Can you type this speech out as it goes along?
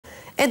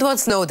אדוארד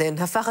סנודן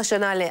הפך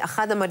השנה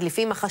לאחד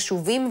המדליפים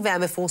החשובים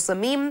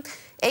והמפורסמים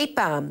אי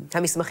פעם.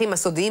 המסמכים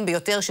הסודיים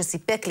ביותר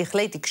שסיפק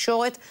לכלי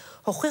תקשורת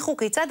הוכיחו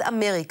כיצד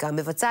אמריקה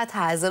מבצעת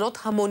האזנות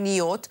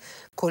המוניות,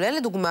 כולל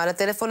לדוגמה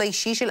לטלפון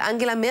האישי של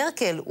אנגלה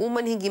מרקל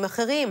ומנהיגים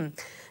אחרים.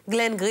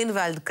 גלן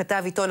גרינוולד,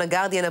 כתב עיתון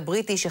הגרדיאן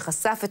הבריטי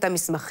שחשף את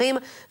המסמכים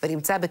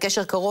ונמצא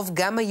בקשר קרוב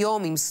גם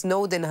היום עם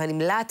סנודן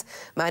הנמלט,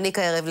 מעניק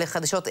הערב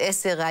לחדשות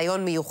 10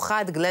 ראיון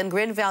מיוחד. גלן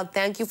גרינוולד,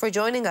 thank you for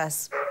joining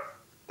us.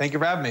 Thank you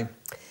for having me.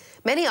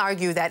 Many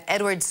argue that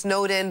Edward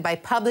Snowden, by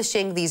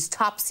publishing these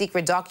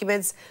top-secret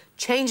documents,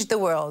 changed the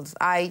world.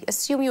 I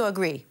assume you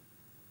agree.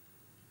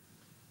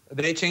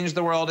 They changed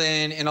the world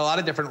in a lot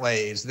of different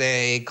ways.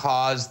 They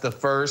caused the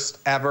first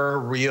ever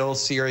real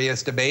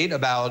serious debate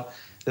about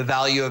the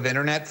value of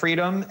internet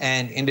freedom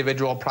and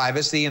individual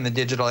privacy in the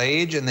digital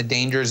age and the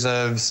dangers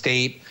of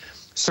state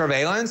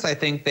surveillance. I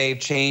think they've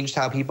changed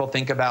how people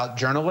think about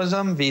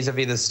journalism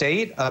vis-a-vis the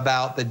state,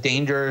 about the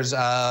dangers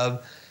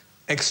of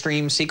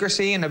extreme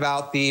secrecy, and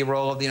about the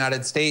role of the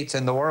United States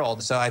in the world.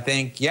 So I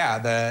think,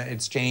 yeah,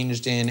 it's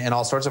changed in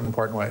all sorts of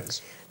important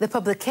ways. The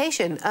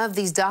publication of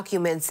these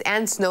documents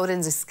and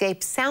Snowden's escape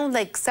sound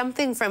like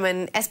something from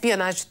an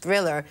espionage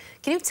thriller.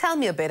 Can you tell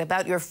me a bit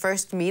about your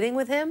first meeting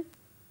with him?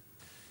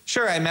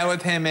 Sure. I met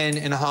with him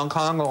in Hong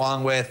Kong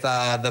along with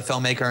the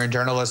filmmaker and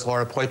journalist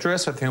Laura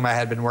Poitras, with whom I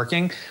had been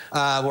working,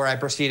 where I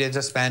proceeded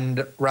to spend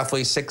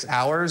roughly 6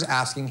 hours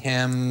asking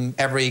him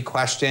every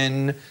question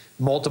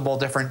multiple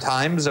different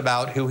times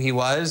about who he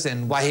was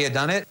and why he had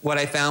done it. What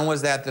I found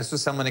was that this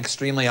was someone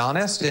extremely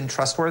honest and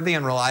trustworthy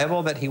and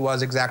reliable, that he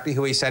was exactly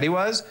who he said he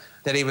was,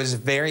 that he was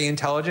very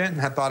intelligent and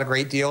had thought a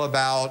great deal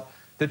about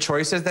the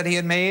choices that he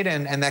had made,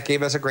 and that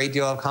gave us a great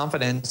deal of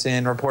confidence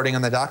in reporting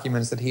on the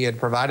documents that he had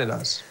provided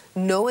us.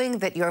 Knowing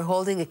that you're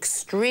holding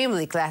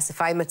extremely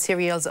classified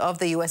materials of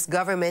the U.S.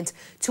 government,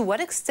 to what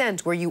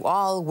extent were you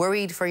all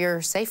worried for your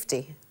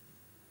safety?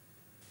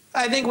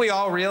 I think we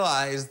all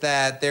realized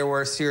that there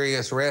were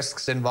serious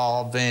risks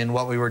involved in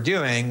what we were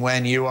doing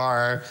when you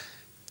are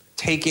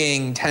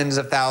taking tens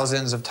of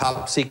thousands of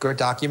top secret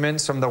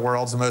documents from the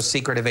world's most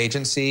secretive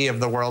agency, of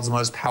the world's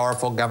most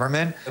powerful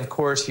government. Of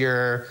course,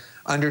 you're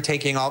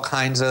undertaking all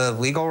kinds of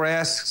legal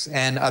risks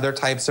and other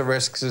types of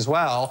risks as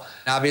well.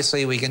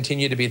 Obviously, we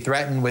continue to be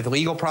threatened with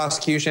legal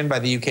prosecution by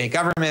the UK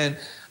government.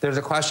 There's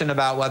a question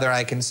about whether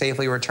I can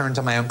safely return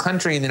to my own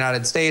country in the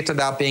United States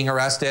without being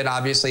arrested.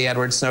 Obviously,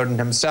 Edward Snowden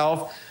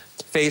himself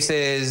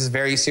faces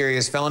very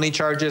serious felony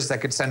charges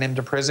that could send him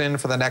to prison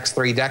for the next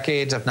 3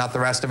 decades, if not the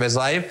rest of his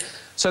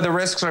life. So the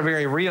risks are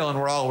very real, and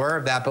we're all aware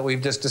of that, but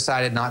we've just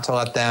decided not to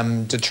let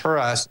them deter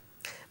us.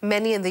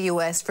 Many in the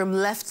U.S., from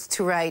left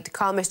to right,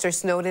 call Mr.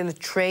 Snowden a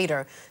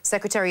traitor.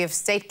 Secretary of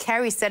State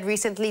Kerry said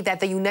recently that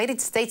the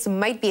United States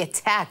might be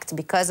attacked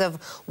because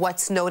of what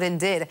Snowden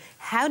did.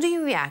 How do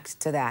you react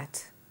to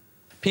that?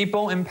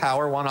 People in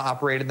power want to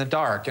operate in the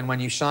dark, and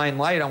when you shine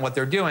light on what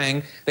they're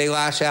doing, they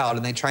lash out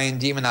and they try and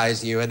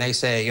demonize you, and they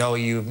say, oh,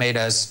 you've made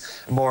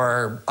us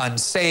more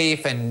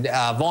unsafe and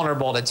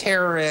vulnerable to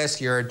terrorists,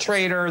 you're a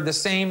traitor, the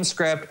same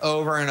script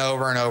over and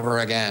over and over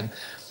again.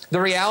 The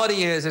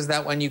reality is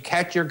that when you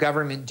catch your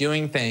government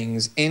doing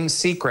things in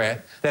secret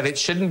that it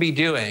shouldn't be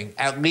doing,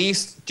 at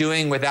least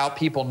doing without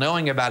people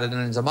knowing about it in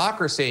a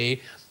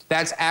democracy,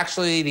 that's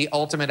actually the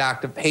ultimate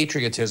act of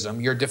patriotism.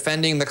 You're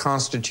defending the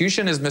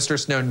Constitution, as Mr.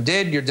 Snowden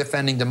did. You're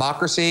defending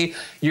democracy.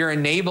 You're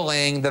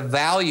enabling the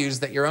values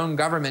that your own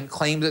government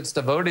claims it's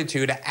devoted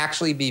to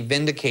actually be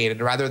vindicated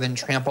rather than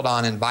trampled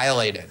on and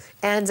violated.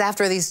 And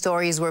after these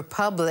stories were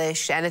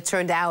published and it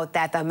turned out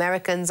that the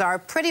Americans are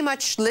pretty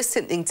much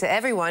listening to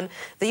everyone,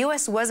 the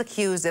U.S. was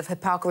accused of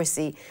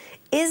hypocrisy.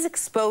 Is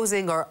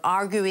exposing or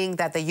arguing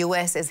that the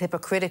U.S. is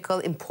hypocritical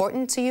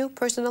important to you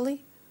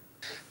personally?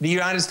 The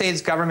United States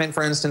government,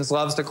 for instance,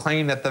 loves to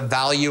claim that the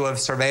value of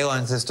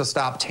surveillance is to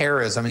stop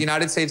terrorism. The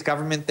United States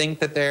government think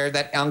that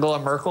Angela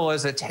Merkel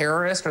is a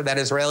terrorist, or that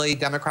Israeli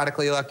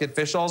democratically elected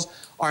officials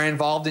are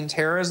involved in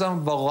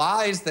terrorism. The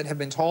lies that have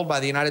been told by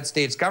the United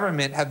States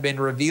government have been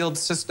revealed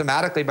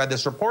systematically by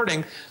this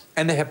reporting,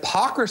 and the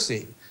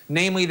hypocrisy,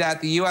 namely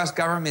that the U.S.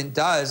 government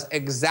does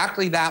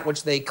exactly that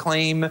which they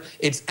claim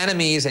its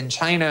enemies in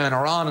China and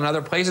Iran and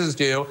other places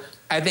do,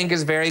 I think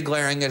is very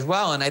glaring as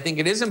well. And I think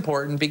it is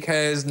important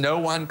because no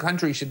one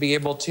country should be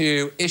able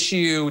to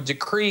issue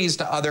decrees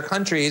to other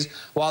countries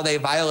while they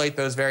violate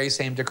those very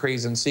same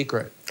decrees in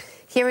secret.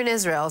 Here in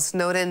Israel,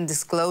 Snowden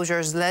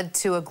disclosures led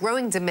to a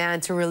growing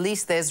demand to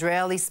release the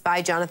Israeli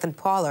spy Jonathan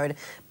Pollard,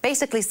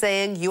 basically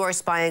saying, you are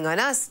spying on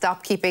us,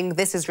 stop keeping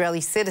this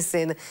Israeli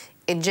citizen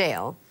in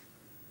jail.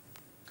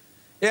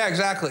 Yeah,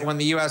 exactly. When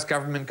the U.S.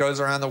 government goes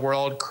around the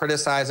world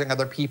criticizing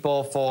other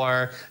people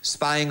for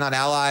spying on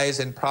allies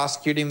and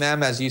prosecuting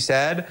them, as you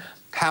said,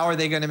 how are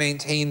they going to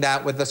maintain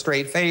that with a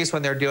straight face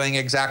when they're doing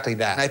exactly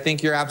that? And I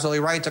think you're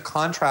absolutely right to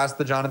contrast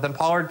the Jonathan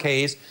Pollard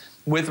case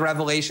with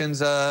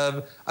revelations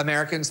of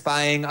American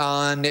spying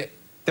on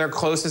their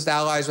closest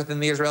allies within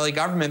the Israeli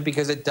government,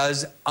 because it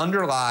does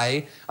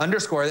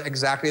underscore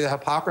exactly the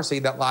hypocrisy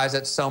that lies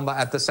at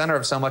the center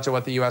of so much of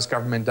what the U.S.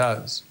 government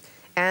does.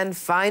 And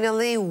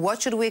finally,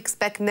 what should we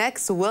expect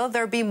next? Will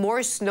there be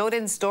more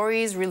Snowden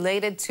stories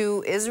related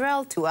to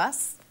Israel, to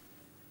us?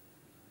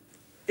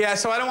 Yeah,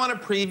 so I don't want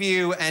to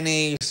preview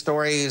any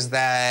stories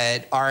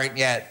that aren't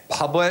yet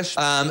published,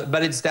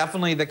 but it's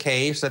definitely the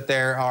case that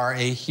there are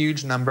a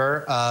huge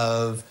number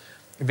of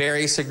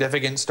very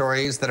significant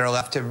stories that are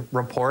left to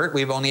report.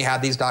 We've only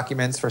had these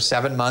documents for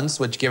 7 months,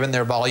 which given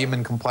their volume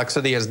and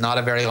complexity is not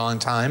a very long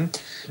time.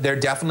 There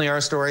definitely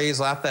are stories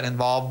left that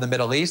involve the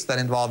Middle East, that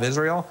involve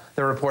Israel.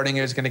 The reporting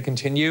is going to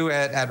continue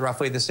at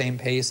roughly the same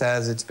pace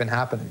as it's been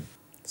happening.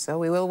 So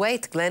we will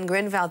wait. Glenn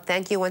Greenwald,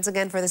 thank you once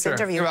again for this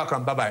interview. You're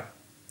welcome. Bye-bye.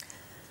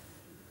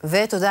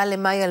 ותודה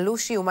למאיה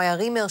לושי ומאיה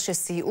רימר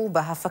שסייעו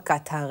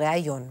בהפקת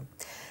הראיון.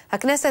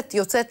 הכנסת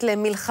יוצאת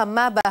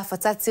למלחמה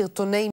בהפצת סרטוני